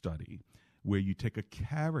character study where you take a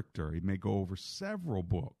character. It may go over several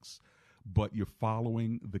books, but you're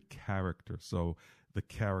following the character. So the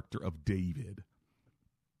character of David.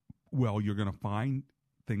 Well, you're going to find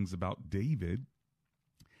things about David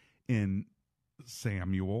in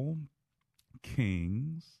Samuel,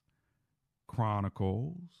 Kings,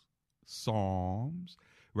 Chronicles, Psalms,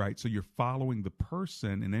 right? So you're following the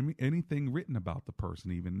person and anything written about the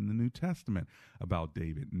person, even in the New Testament about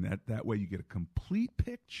David. And that way you get a complete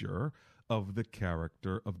picture of the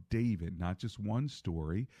character of David, not just one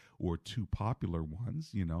story or two popular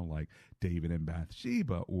ones, like David and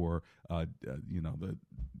Bathsheba or, the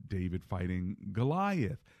David fighting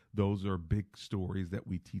Goliath. Those are big stories that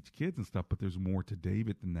we teach kids and stuff, but there's more to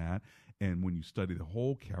David than that. And when you study the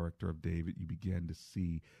whole character of David, you begin to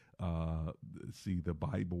see the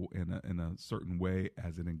Bible in a certain way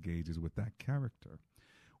as it engages with that character.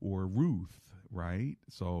 Or Ruth, right?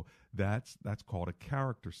 So that's called a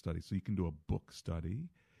character study. So you can do a book study,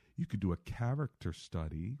 you could do a character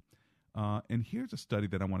study, and here's a study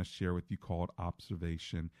that I want to share with you called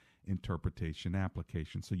observation, interpretation,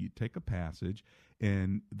 application. So you take a passage,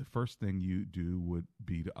 and the first thing you do would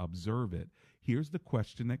be to observe it. Here's the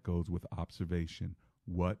question that goes with observation: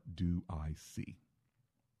 what do I see?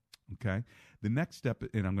 Okay. The next step,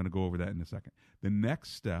 and I'm going to go over that in a second. The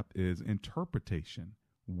next step is interpretation.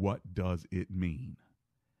 What does it mean?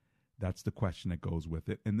 That's the question that goes with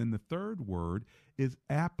it. And then the third word is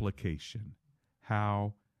application.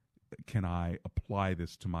 How can I apply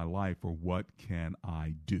this to my life, or what can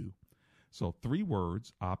I do? So 3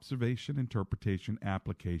 words: observation, interpretation,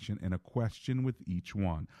 application, and a question with each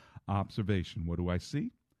one. Observation, what do I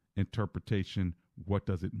see? Interpretation, what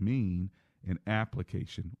does it mean? And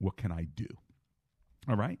application, what can I do?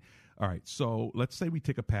 All right. So let's say we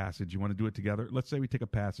take a passage. You want to do it together? Let's say we take a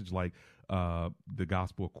passage like the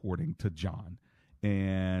Gospel according to John.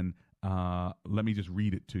 And let me just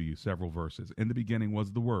read it to you, several verses. In the beginning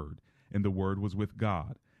was the Word, and the Word was with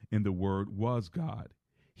God, and the Word was God.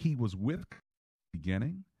 He was with God in the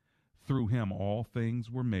beginning. Through him all things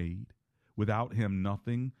were made. Without him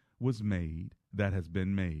nothing was made that has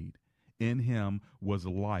been made. In him was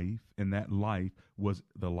life, and that life was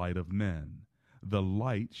the light of men. The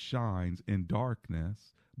light shines in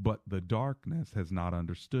darkness, but the darkness has not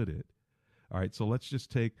understood it. All right, so let's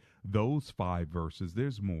just take those 5 verses.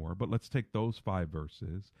 There's more, but let's take those 5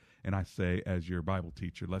 verses. And I say, as your Bible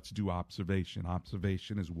teacher, let's do observation.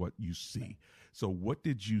 Observation is what you see. So what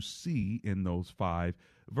did you see in those 5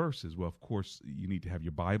 verses? Well, of course, you need to have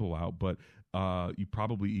your Bible out, but you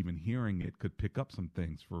probably even hearing it could pick up some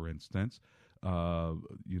things. For instance,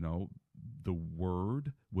 the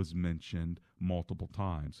word was mentioned multiple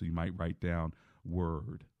times. So you might write down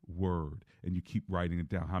word, and you keep writing it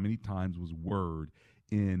down. How many times was word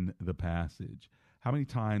in the passage? How many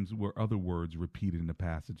times were other words repeated in the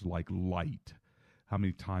passage, like light? How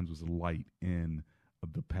many times was light in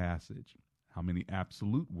the passage? How many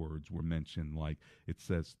absolute words were mentioned, like it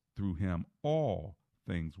says, through him all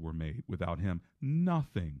things were made. Without him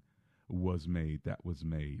nothing was made that was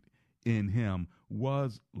made. In him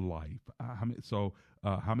was life.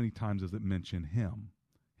 How many times does it mention him?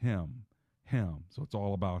 So it's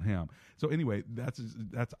all about him. So anyway, that's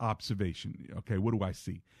observation. Okay, what do I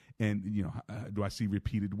see? And do I see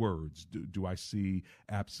repeated words? Do I see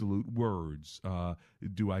absolute words?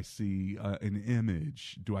 Do I see an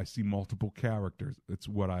image? Do I see multiple characters? It's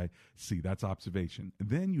what I see. That's observation.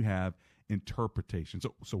 Then you have interpretation.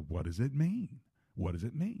 So what does it mean? What does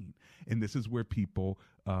it mean? And this is where people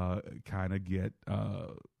kind of get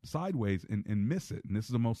sideways and miss it. And this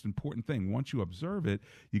is the most important thing. Once you observe it,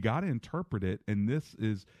 you got to interpret it. And this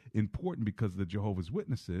is important because the Jehovah's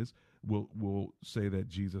Witnesses will say that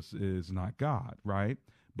Jesus is not God, right?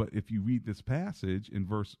 But if you read this passage in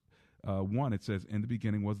verse 1, it says, in the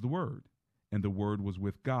beginning was the Word, and the Word was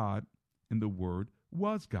with God, and the Word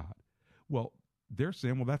was God. Well, they're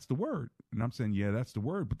saying, well, that's the Word. And I'm saying, yeah, that's the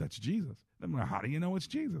Word, but that's Jesus. I'm like, how do you know it's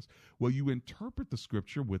Jesus? Well, you interpret the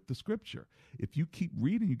Scripture with the Scripture. If you keep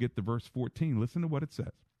reading, you get to verse 14. Listen to what it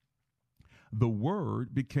says. The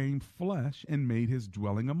Word became flesh and made his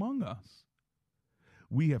dwelling among us.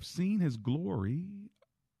 We have seen his glory,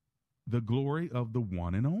 the glory of the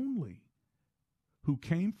one and only, who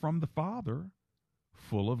came from the Father,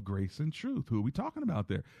 full of grace and truth. Who are we talking about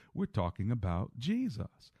there? We're talking about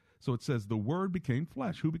Jesus. So it says the Word became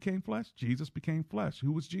flesh. Who became flesh? Jesus became flesh.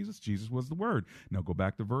 Who was Jesus? Jesus was the Word. Now go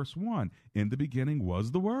back to verse 1. In the beginning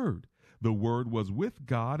was the Word. The Word was with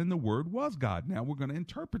God, and the Word was God. Now we're going to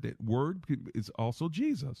interpret it. Word is also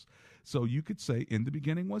Jesus. So you could say in the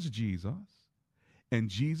beginning was Jesus, and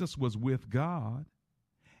Jesus was with God,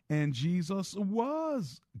 and Jesus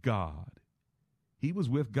was God. He was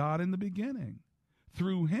with God in the beginning.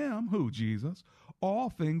 Through him, who? Jesus,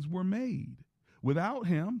 all things were made. Without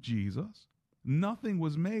him, Jesus, nothing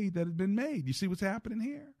was made that had been made. You see what's happening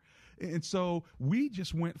here? And so we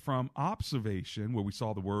just went from observation, where we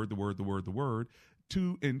saw the Word,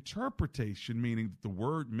 to interpretation, meaning that the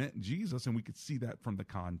word meant Jesus, and we could see that from the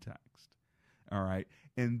context. All right.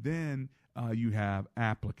 And then you have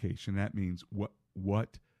application. That means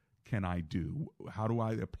what can I do? How do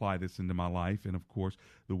I apply this into my life? And of course,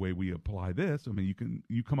 the way we apply this, I mean,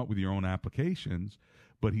 you come up with your own applications,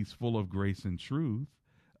 but he's full of grace and truth.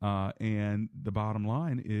 And the bottom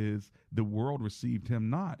line is the world received him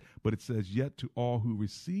not. But it says, yet to all who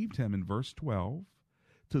received him in verse 12,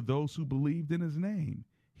 to those who believed in his name,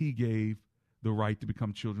 he gave the right to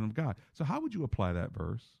become children of God. So how would you apply that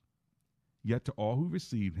verse? Yet to all who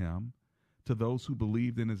received him, to those who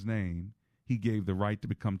believed in his name, he gave the right to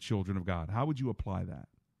become children of God. How would you apply that?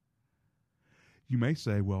 You may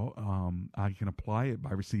say, well, I can apply it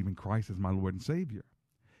by receiving Christ as my Lord and Savior.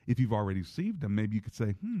 If you've already received him, maybe you could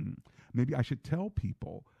say, maybe I should tell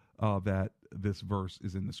people that this verse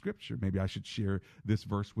is in the scripture. Maybe I should share this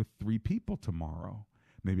verse with 3 people tomorrow.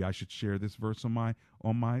 Maybe I should share this verse on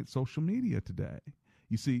my social media today.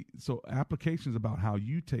 You see, so applications about how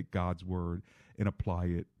you take God's word and apply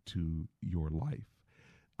it to your life.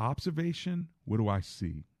 Observation, what do I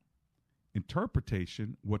see?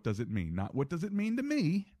 Interpretation, what does it mean? Not what does it mean to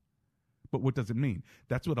me, but what does it mean?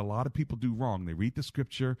 That's what a lot of people do wrong. They read the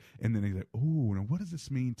scripture and then they say, oh, now what does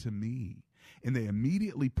this mean to me? And they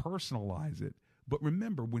immediately personalize it. But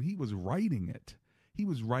remember, when he was writing it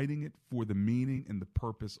for the meaning and the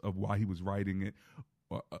purpose of why he was writing it,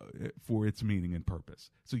 for its meaning and purpose.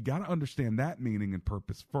 So you got to understand that meaning and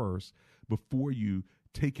purpose first before you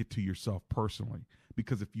take it to yourself personally.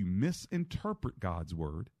 Because if you misinterpret God's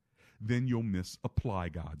word, then you'll misapply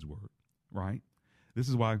God's word, right? This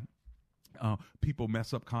is why people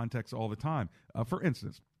mess up context all the time. For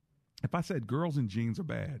instance, if I said girls in jeans are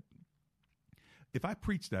bad, if I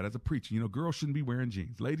preach that as a preacher, girls shouldn't be wearing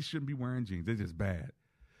jeans, ladies shouldn't be wearing jeans, they're just bad.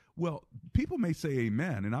 Well, people may say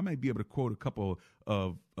amen, and I may be able to quote a couple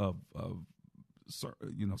of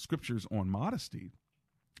scriptures on modesty,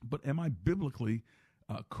 but am I biblically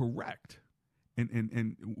correct?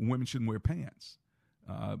 And women shouldn't wear pants.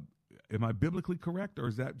 Am I biblically correct, or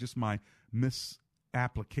is that just my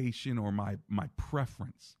misapplication or my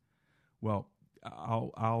preference? Well,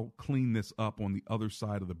 I'll clean this up on the other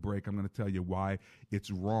side of the break. I'm going to tell you why it's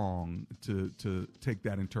wrong to take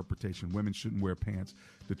that interpretation. Women shouldn't wear pants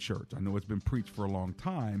to church. I know it's been preached for a long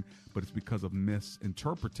time, but it's because of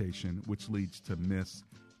misinterpretation, which leads to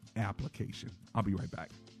misapplication. I'll be right back.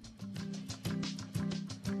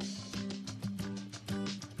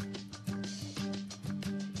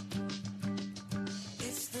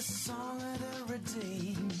 It's the song of the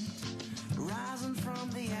redeemed, rising from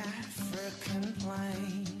the African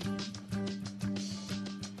plain.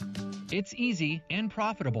 It's easy and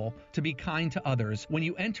profitable to be kind to others when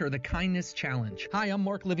you enter the Kindness Challenge. Hi, I'm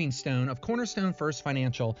Mark Livingstone of Cornerstone First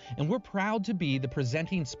Financial, and we're proud to be the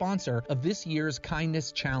presenting sponsor of this year's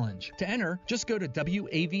Kindness Challenge. To enter, just go to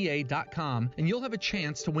WAVA.com and you'll have a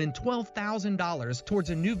chance to win $12,000 towards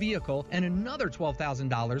a new vehicle and another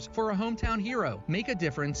 $12,000 for a hometown hero. Make a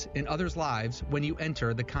difference in others' lives when you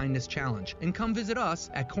enter the Kindness Challenge, and come visit us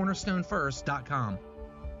at cornerstonefirst.com.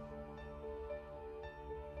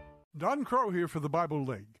 Don Crow here for the Bible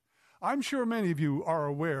League. I'm sure many of you are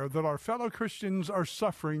aware that our fellow Christians are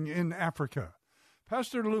suffering in Africa.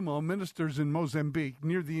 Pastor Lumo ministers in Mozambique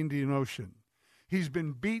near the Indian Ocean. He's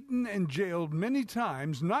been beaten and jailed many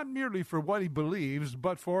times, not merely for what he believes,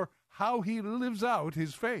 but for how he lives out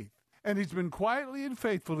his faith. And he's been quietly and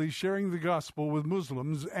faithfully sharing the gospel with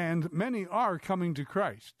Muslims, and many are coming to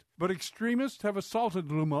Christ. But extremists have assaulted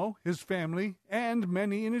Lumo, his family, and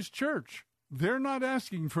many in his church. They're not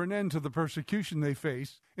asking for an end to the persecution they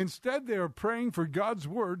face. Instead, they are praying for God's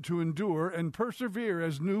word to endure and persevere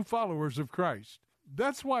as new followers of Christ.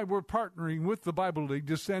 That's why we're partnering with the Bible League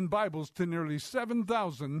to send Bibles to nearly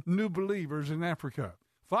 7,000 new believers in Africa.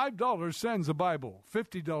 $5 sends a Bible,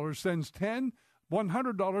 $50 sends 10,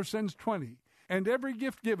 $100 sends 20. And every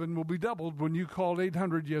gift given will be doubled when you call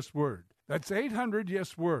 800-YES-WORD. That's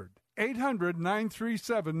 800-YES-WORD.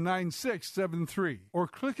 800-937-9673, or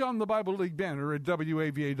click on the Bible League banner at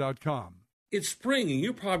WAVA.com. It's spring and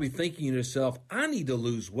you're probably thinking to yourself, I need to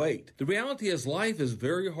lose weight. The reality is life is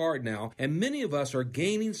very hard now, and many of us are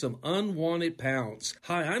gaining some unwanted pounds.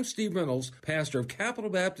 Hi, I'm Steve Reynolds, pastor of Capital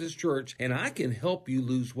Baptist Church, and I can help you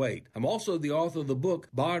lose weight. I'm also the author of the book,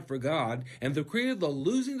 Bod for God, and the creator of the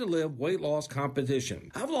Losing to Live weight loss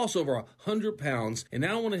competition. I've lost over 100 pounds, and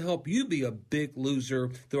now I want to help you be a big loser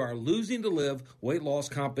through our Losing to Live weight loss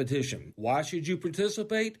competition. Why should you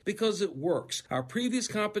participate? Because it works. Our previous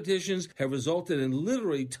competitions have resulted in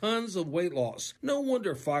literally tons of weight loss. No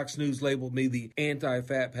wonder Fox News labeled me the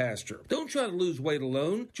anti-fat pastor. Don't try to lose weight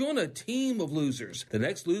alone. Join a team of losers. The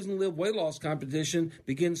next Lose and Live weight loss competition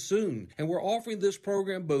begins soon, and we're offering this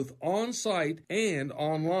program both on-site and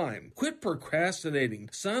online. Quit procrastinating.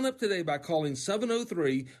 Sign up today by calling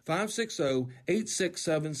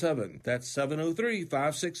 703-560-8677. That's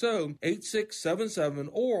 703-560-8677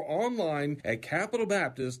 or online at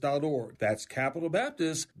capitalbaptist.org. That's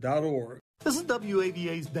capitalbaptist.org. This is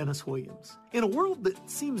WAVA's Dennis Williams. In a world that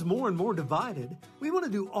seems more and more divided, we want to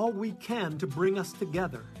do all we can to bring us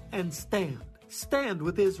together and stand. Stand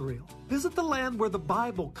with Israel. Visit the land where the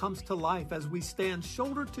Bible comes to life as we stand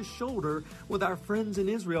shoulder to shoulder with our friends in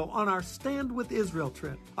Israel on our Stand with Israel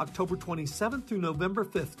trip, October 27th through November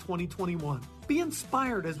 5th, 2021. Be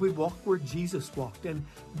inspired as we walk where Jesus walked and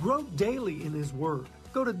grow daily in His Word.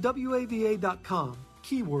 Go to WAVA.com,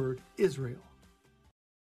 keyword Israel.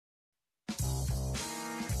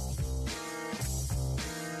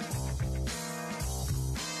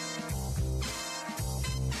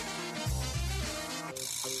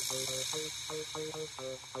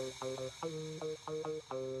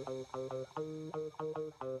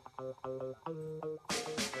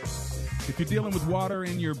 If you're dealing with water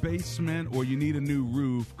in your basement or you need a new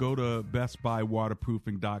roof, go to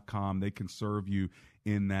bestbuywaterproofing.com. They can serve you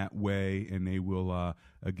in that way, and they will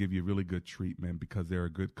give you really good treatment because they're a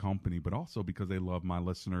good company, but also because they love my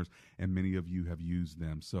listeners, and many of you have used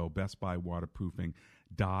them. So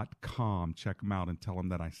bestbuywaterproofing.com. Check them out and tell them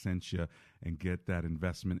that I sent you and get that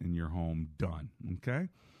investment in your home done, okay?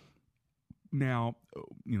 Now,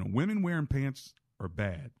 women wearing pants are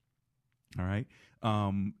bad, all right?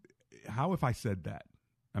 How if I said that?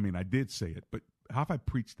 I mean, I did say it, but how if I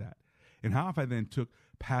preached that? And how if I then took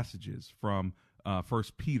passages from 1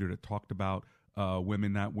 Peter that talked about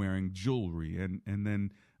women not wearing jewelry, and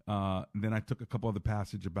then I took a couple other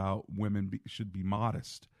passages about women should be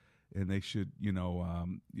modest, and they should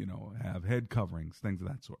have head coverings, things of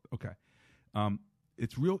that sort. Okay,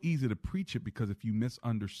 it's real easy to preach it because if you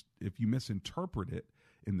misinterpret it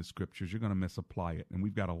in the scriptures, you're going to misapply it, and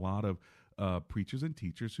we've got a lot of preachers and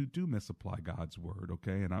teachers who do misapply God's word,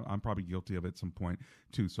 okay? And I'm probably guilty of it at some point,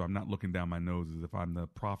 too, so I'm not looking down my nose as if I'm the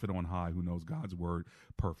prophet on high who knows God's word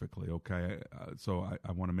perfectly, okay? So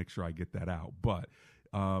I want to make sure I get that out. But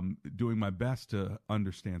doing my best to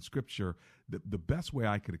understand Scripture, the best way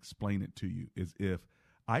I could explain it to you is if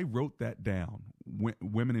I wrote that down,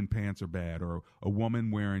 women in pants are bad, or a woman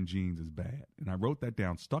wearing jeans is bad, and I wrote that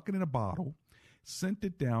down, stuck it in a bottle, sent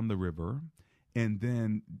it down the river, and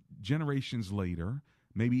then generations later,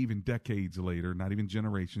 maybe even decades later, not even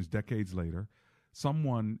generations, decades later,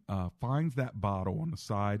 someone finds that bottle on the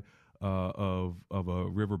side of a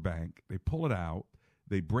riverbank. They pull it out,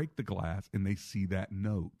 they break the glass, and they see that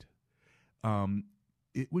note.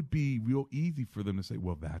 It would be real easy for them to say,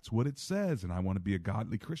 well, that's what it says, and I want to be a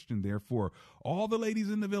godly Christian. Therefore, all the ladies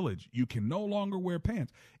in the village, you can no longer wear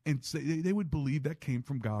pants. And say, they would believe that came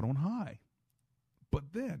from God on high.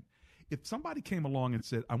 But then, if somebody came along and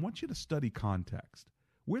said, I want you to study context,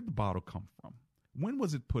 where'd the bottle come from? When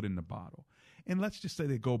was it put in the bottle? And let's just say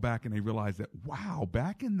they go back and they realize that, wow,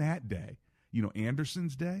 back in that day,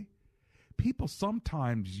 Anderson's day, people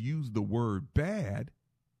sometimes use the word bad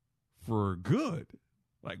for good.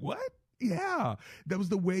 Like, what? Yeah, that was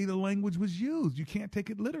the way the language was used. You can't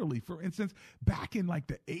take it literally. For instance, back in like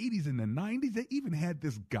the 80s and the 90s, they even had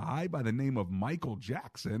this guy by the name of Michael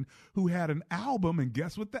Jackson who had an album, and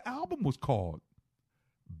guess what the album was called?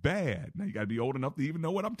 Bad. Now, you got to be old enough to even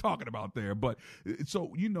know what I'm talking about there. But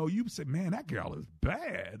so, you say, man, that girl is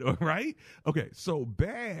bad, all right? Okay, so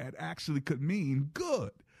bad actually could mean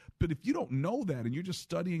good. But if you don't know that and you're just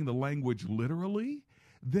studying the language literally,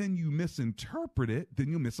 then you misinterpret it, then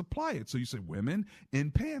you misapply it. So you say women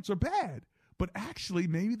in pants are bad. But actually,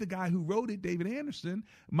 maybe the guy who wrote it, David Anderson,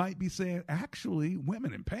 might be saying, actually,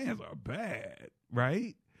 women in pants are bad,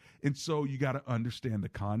 right? And so you got to understand the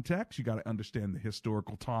context. You got to understand the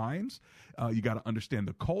historical times. You got to understand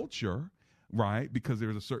the culture, right? Because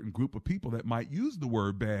there's a certain group of people that might use the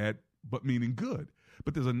word bad, but meaning good.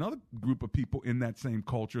 But there's another group of people in that same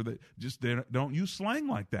culture that just they don't use slang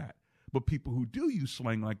like that. But people who do use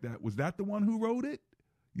slang like that, was that the one who wrote it?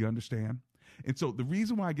 You understand? And so the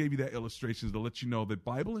reason why I gave you that illustration is to let you know that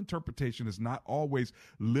Bible interpretation is not always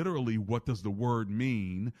literally what does the word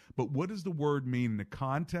mean, but what does the word mean in the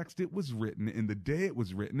context it was written, in the day it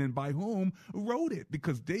was written, and by whom wrote it.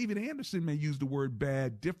 Because David Anderson may use the word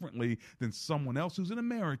bad differently than someone else who's an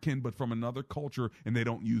American, but from another culture, and they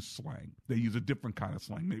don't use slang. They use a different kind of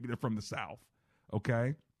slang. Maybe they're from the South,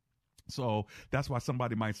 okay? So that's why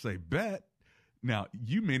somebody might say, bet Now,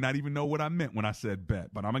 you may not even know what I meant when I said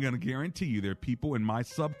bet, but I'm going to guarantee you there are people in my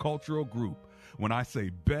subcultural group. When I say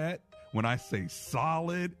bet, when I say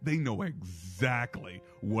solid, they know exactly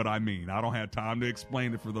what I mean. I don't have time to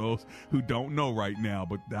explain it for those who don't know right now,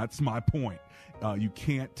 but that's my point. You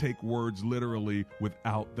can't take words literally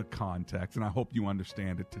without the context, and I hope you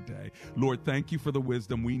understand it today. Lord, thank you for the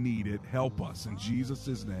wisdom. We need it. Help us. In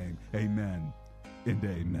Jesus' name, amen and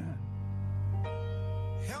amen.